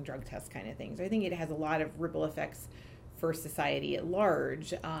passing drug tests, kind of things. So I think it has a lot of ripple effects for society at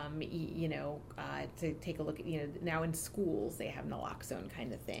large. To take a look at, now in schools they have naloxone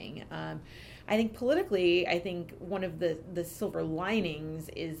kind of thing. I think politically, one of the silver linings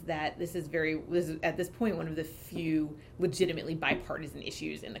is that this is at this point one of the few legitimately bipartisan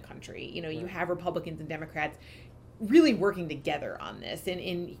issues in the country. You have Republicans and Democrats really working together on this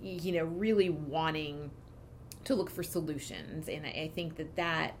and really wanting to look for solutions. And I think that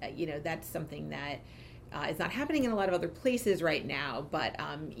that's something that it's not happening in a lot of other places right now, but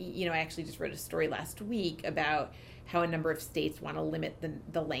I actually just wrote a story last week about how a number of states want to limit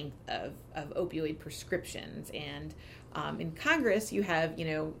the length of opioid prescriptions. And in Congress, you have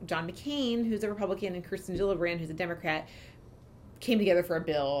John McCain, who's a Republican, and Kirsten Gillibrand, who's a Democrat, came together for a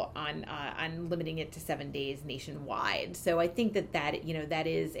bill on limiting it to 7 days nationwide. So I think that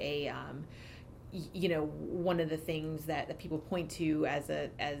is a one of the things that people point to as a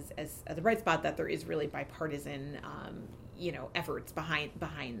bright spot, that there is really bipartisan efforts behind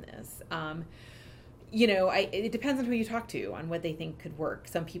this. It depends on who you talk to on what they think could work.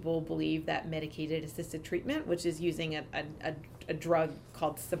 Some people believe that medicated assisted treatment, which is using a drug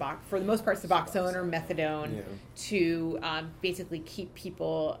called for the most part Suboxone or methadone, to basically keep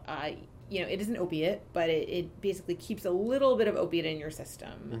people. It is an opiate, but it basically keeps a little bit of opiate in your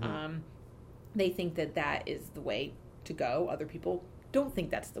system. Mm-hmm. They think that is the way to go. Other people don't think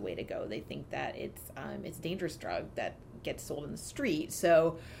that's the way to go. They think that it's a dangerous drug that gets sold in the street.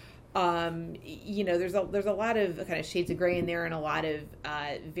 So, there's a lot of kind of shades of gray in there, and a lot of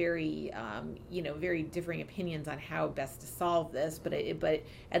very differing opinions on how best to solve this. But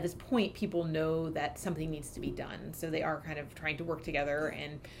at this point, people know that something needs to be done. So they are kind of trying to work together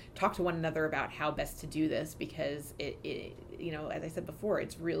and talk to one another about how best to do this, because it as I said before,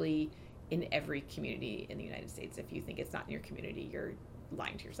 it's really in every community in the United States. If you think it's not in your community, you're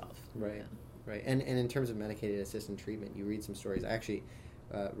lying to yourself. Right, yeah. Right. And in terms of medicated assisted treatment, you read some stories. I actually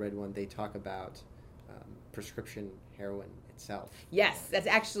read one. They talk about prescription heroin itself. Yes, that's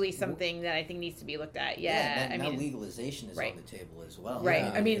actually something that I think needs to be looked at. Yeah, now legalization is on the table as well. Right.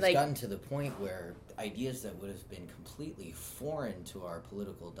 It's gotten to the point where ideas that would have been completely foreign to our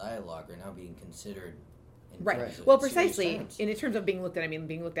political dialogue are now being considered. Right. Well, precisely. And in terms of being looked at,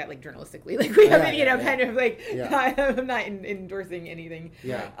 being looked at like journalistically, like we haven't, kind of like. Yeah. I'm not endorsing anything.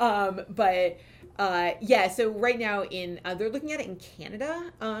 Yeah. So right now they're looking at it in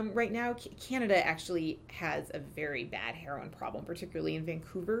Canada. Right now, Canada actually has a very bad heroin problem, particularly in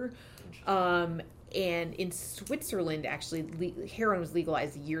Vancouver. And in Switzerland, actually, heroin was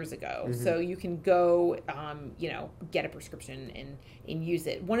legalized years ago. Mm-hmm. So you can go, get a prescription and use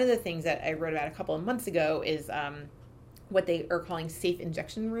it. One of the things that I wrote about a couple of months ago is what they are calling safe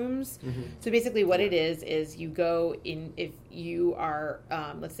injection rooms. Mm-hmm. So basically what it is you go in, if you are,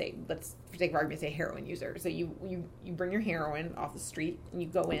 let's take for argument, say a heroin user. So you bring your heroin off the street and you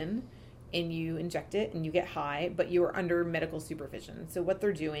go in and you inject it and you get high, but you are under medical supervision. So what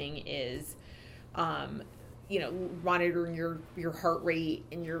they're doing is monitoring your heart rate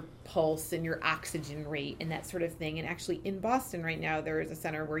and your pulse and your oxygen rate and that sort of thing. And actually in Boston right now, there is a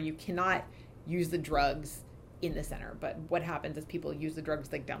center where you cannot use the drugs in the center. But what happens is people use the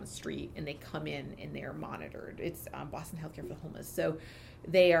drugs like down the street and they come in and they are monitored. It's Boston Healthcare for the Homeless. So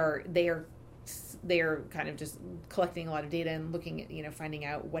they are kind of just collecting a lot of data and looking at, finding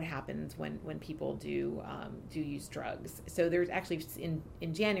out what happens when people do use drugs. So there's actually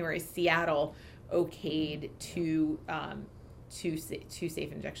in January, Seattle okayed two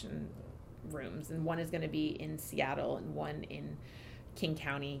safe injection rooms, and one is going to be in Seattle and one in King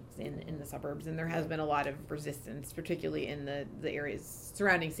County in the suburbs. And there has been a lot of resistance, particularly in the areas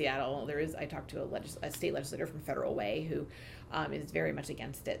surrounding Seattle. I talked to a state legislator from Federal Way who is very much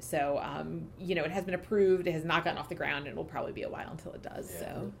against it. So, it has been approved. It has not gotten off the ground, and it will probably be a while until it does. Yeah.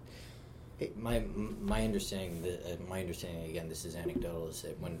 So. My understanding, again, this is anecdotal, is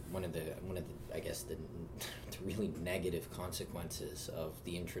that one of the I guess the really negative consequences of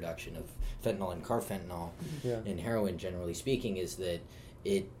the introduction of fentanyl and carfentanil in heroin, generally speaking, is that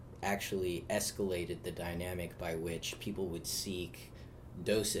it actually escalated the dynamic by which people would seek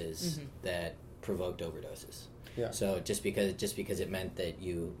doses that provoked overdoses. Yeah. So just because it meant that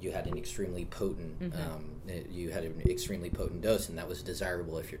you had an extremely potent dose, and that was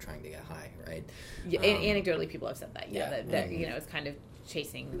desirable if you're trying to get high, right? Yeah, anecdotally, people have said that. Yeah, that it's kind of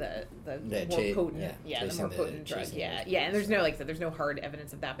chasing the more potent, the more potent drug. Yeah, and there's no, like I said, there's no hard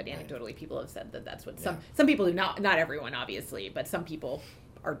evidence of that, but anecdotally, people have said that that's what some people do. Not everyone, obviously, but some people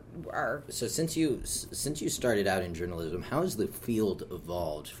are. So since you started out in journalism, how has the field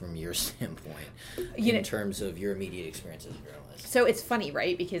evolved from your standpoint in terms of your immediate experience as a journalist? So it's funny,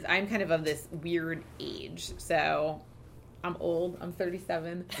 right? Because I'm kind of this weird age. So I'm old. I'm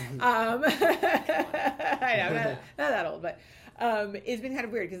 37. I know, I'm not that old, but it's been kind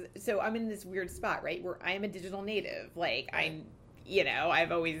of weird because I'm in this weird spot, right, where I am a digital native. Like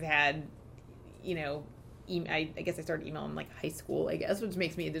I've always had, I guess I started emailing like high school, I guess, which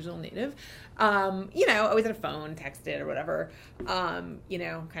makes me a digital native. Always had a phone, texted or whatever. Kind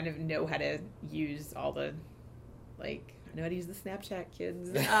of know how to use all the, like, I know how to use the Snapchat,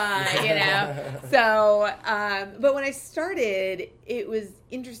 kids. So, but when I started, it was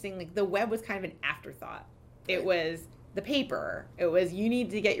interesting. Like, the web was kind of an afterthought. It was the paper. It was, you need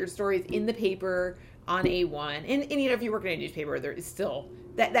to get your stories in the paper on A1. And if you work in a newspaper, there is still...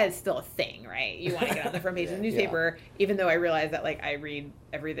 That is still a thing, right? You want to get on the front page of the newspaper, even though I realize that, like, I read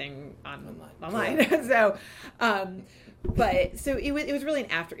everything online. Yeah. So it was really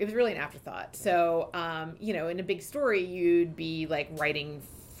an afterthought. So in a big story, you'd be like writing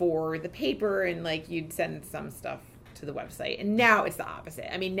for the paper, and like you'd send some stuff to the website. And now it's the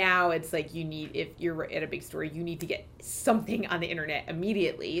opposite. I mean, now it's like if you're at a big story, you need to get something on the internet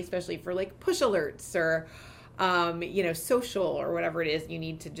immediately, especially for like push alerts or social or whatever it is. You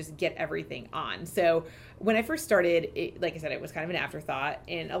need to just get everything on. So when I first started, like I said, it was kind of an afterthought,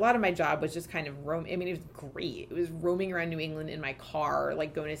 and a lot of my job was just kind of roam. I mean, it was great. It was roaming around New England in my car,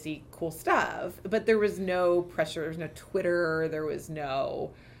 like going to see cool stuff, but there was no pressure. There was no Twitter. There was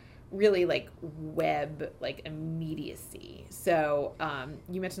no really like web like immediacy. So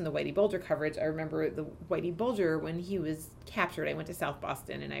you mentioned the Whitey Bulger coverage. I remember the Whitey Bulger, when he was captured, I went to South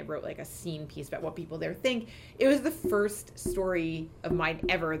Boston and I wrote like a scene piece about what people there think. It was the first story of mine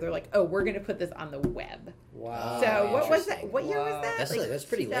ever. They're like, oh, we're going to put this on the web. Wow. So what was that? What year was that? That's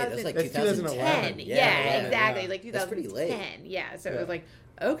pretty late. That's like 2010. Yeah, exactly. Like 2010. That's pretty late. Yeah. So it was like,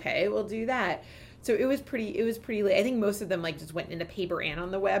 okay, we'll do that. So it was pretty late. I think most of them like just went into paper and on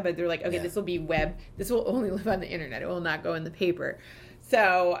the web, but they're like, okay, this will be web. This will only live on the internet. It will not go in the paper.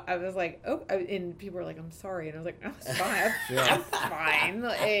 So I was like, oh, and people were like, I'm sorry. And I was like, no, it's fine. That's fine.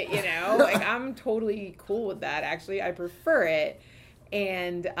 Like I'm totally cool with that. Actually, I prefer it.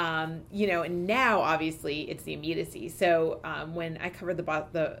 And, and now obviously it's the immediacy. So when I covered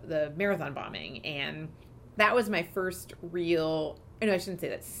the marathon bombing, and that was my first real... No, I shouldn't say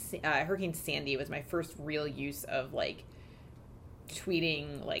that. Hurricane Sandy was my first real use of like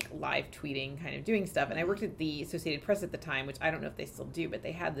tweeting, like live tweeting, kind of doing stuff. And I worked at the Associated Press at the time, which I don't know if they still do, but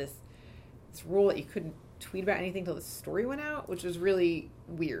they had this rule that you couldn't tweet about anything till the story went out, which was really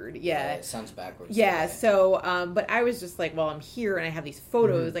weird. Yeah, it sounds backwards. Yeah. So, but I was just like, well, I'm here and I have these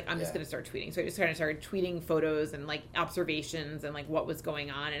photos. Like, I'm just going to start tweeting. So I just kind of started tweeting photos and like observations and like what was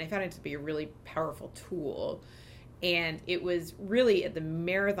going on. And I found it to be a really powerful tool. And it was really at the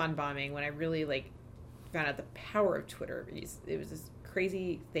marathon bombing when I really like found out the power of Twitter. It was this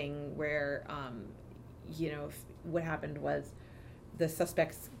crazy thing where, what happened was the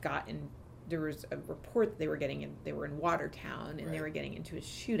suspects there was a report that they were in Watertown and they were getting into a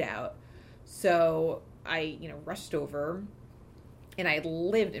shootout. So I, rushed over, and I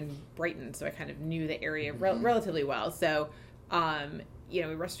lived in Brighton, so I kind of knew the area relatively well. So, we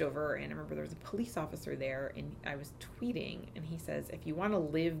rushed over, and I remember there was a police officer there, and I was tweeting, and he says, if you want to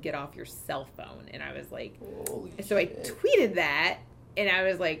live, get off your cell phone. And I was like, holy shit. I tweeted that, and I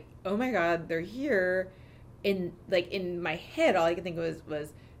was like, oh my God, they're here. And like in my head, all I could think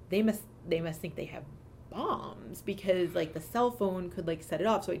was they must think they have bombs, because like the cell phone could like set it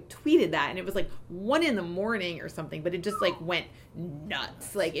off. So I tweeted that, and it was like 1 a.m. or something, but it just like went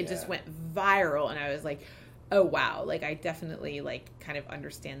nuts. Like it just went viral, and I was like, oh wow, like I definitely like kind of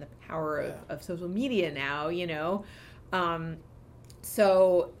understand the power of social media now,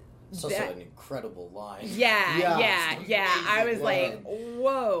 So It's also an incredible line. Yeah. I was line. like,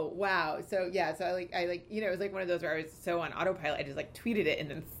 whoa, wow. So yeah, so I it was like one of those where I was so on autopilot, I just like tweeted it and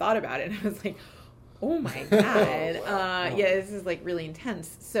then thought about it, and I was like, oh my god, yeah, this is like really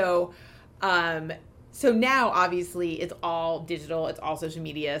intense. So, so now obviously it's all digital, it's all social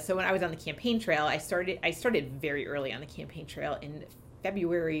media. So when I was on the campaign trail, I started very early on the campaign trail in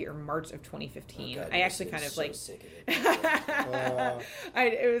February or March of 2015. Oh God, I actually kind of so like sick of it.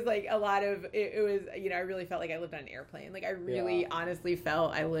 it was like a lot of it was, I really felt like I lived on an airplane. Like I really honestly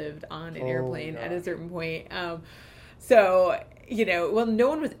felt I lived on an airplane at a certain point. So, well, no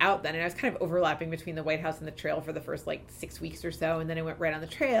one was out then, and I was kind of overlapping between the White House and the trail for the first like 6 weeks or so, and then I went right on the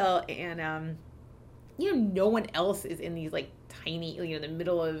trail, and no one else is in these like tiny, the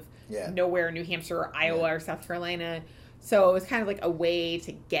middle of nowhere, New Hampshire or Iowa or South Carolina. So it was kind of like a way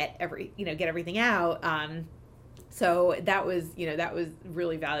to get everything out. So that was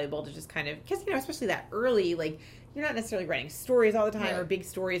really valuable to just kind of, because, especially that early, like you're not necessarily writing stories all the time or big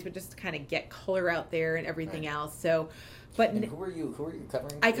stories, but just to kind of get color out there and everything else. So, but and who were you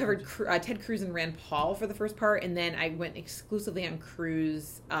covering? I covered Ted Cruz and Rand Paul for the first part, and then I went exclusively on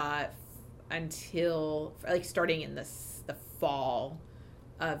Cruz until like starting in the fall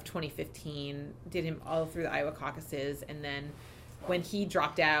of 2015, did him all through the Iowa caucuses, and then when he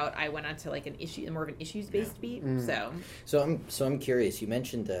dropped out, I went on to like more of an issues-based beat. So I'm curious. You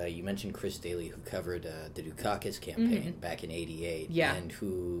mentioned Chris Daly, who covered the Dukakis campaign back in '88, and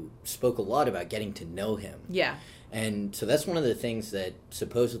who spoke a lot about getting to know him. Yeah. And so that's one of the things that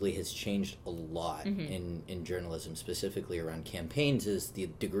supposedly has changed a lot in journalism, specifically around campaigns, is the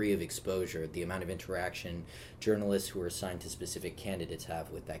degree of exposure, the amount of interaction journalists who are assigned to specific candidates have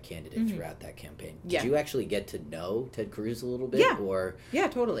with that candidate throughout that campaign. Did you actually get to know Ted Cruz a little bit? Yeah,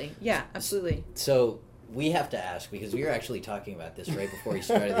 totally. Yeah, absolutely. So we have to ask, because we were actually talking about this right before we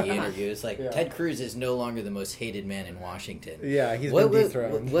started the interview. It's like Ted Cruz is no longer the most hated man in Washington. Yeah, he's been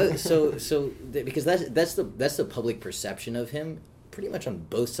dethroned. Because that's the public perception of him, pretty much on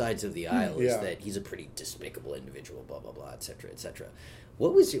both sides of the aisle, is that he's a pretty despicable individual, blah blah blah, etc. etc.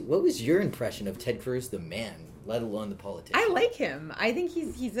 What was your impression of Ted Cruz, the man, let alone the politician? I like him. I think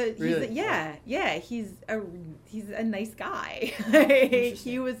he's a nice guy.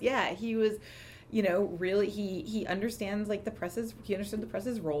 He was really, he understands like he understood the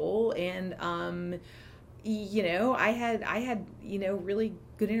press's role, and I had really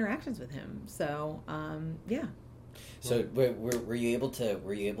good interactions with him. So So were you able to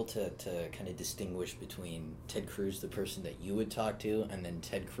kind of distinguish between Ted Cruz, the person that you would talk to, and then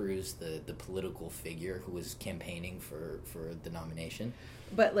Ted Cruz, the political figure who was campaigning for the nomination?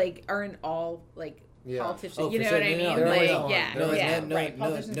 But like, aren't all like politicians? Oh, you know sure. what I mean? No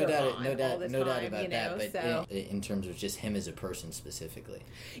doubt about that. But in terms of just him as a person specifically,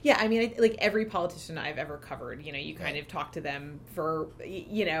 I mean, like every politician I've ever covered, you kind of talk to them for,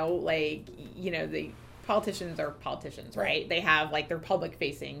 the politicians are politicians, right? They have like their public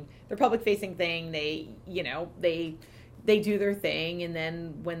facing thing. They do their thing, and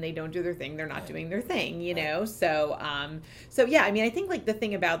then when they don't do their thing, they're not doing their thing, So yeah, I mean, I think like the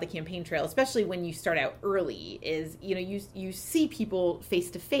thing about the campaign trail, especially when you start out early, is you see people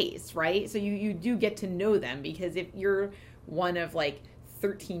face to face, right? So you do get to know them, because if you're one of like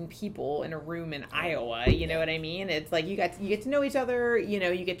 13 people in a room in Iowa, you know what I mean? It's like you get to know each other, you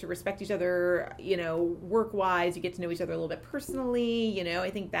get to respect each other, work-wise, you get to know each other a little bit personally, I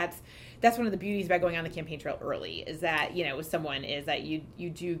think that's one of the beauties about going on the campaign trail early, is that, with someone, is that you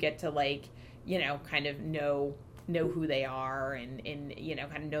do get to like, kind of know who they are, and kind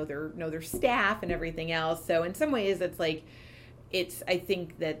of know their staff and everything else. So in some ways I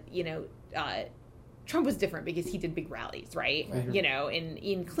think that, Trump was different because he did big rallies, right?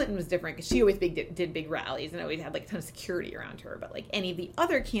 And Clinton was different because she always did big rallies and always had like a ton of security around her. But like any of the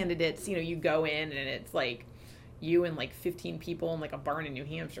other candidates, you go in and it's like you and like 15 people in like a barn in New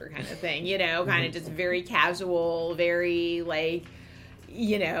Hampshire kind of thing, kind of just very casual, very like,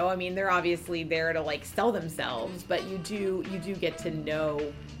 I mean, they're obviously there to like sell themselves, but you do get to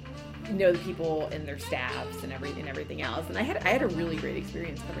know the people and their staffs and everything else. And I had a really great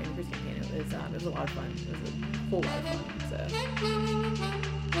experience covering the Cruz campaign. It was a lot of fun. It was a whole lot of fun.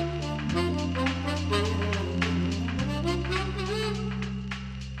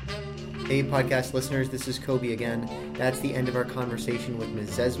 Hey, podcast listeners, this is Kobe again. That's the end of our conversation with Ms.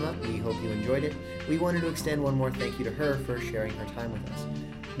 Zezima. We hope you enjoyed it. We wanted to extend one more thank you to her for sharing her time with us.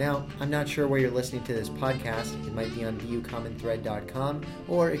 Now, I'm not sure where you're listening to this podcast. It might be on vucommonthread.com,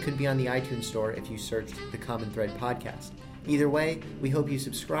 or it could be on the iTunes store if you searched the Common Thread podcast. Either way, we hope you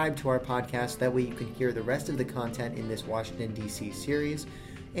subscribe to our podcast. That way you can hear the rest of the content in this Washington, D.C. series.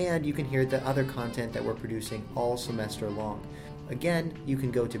 and you can hear the other content that we're producing all semester long. Again, you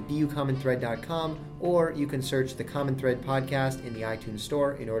can go to bucommonthread.com, or you can search the Common Thread podcast in the iTunes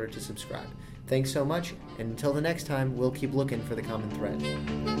Store in order to subscribe. Thanks so much, and until the next time, we'll keep looking for the common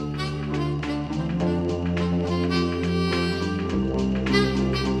thread.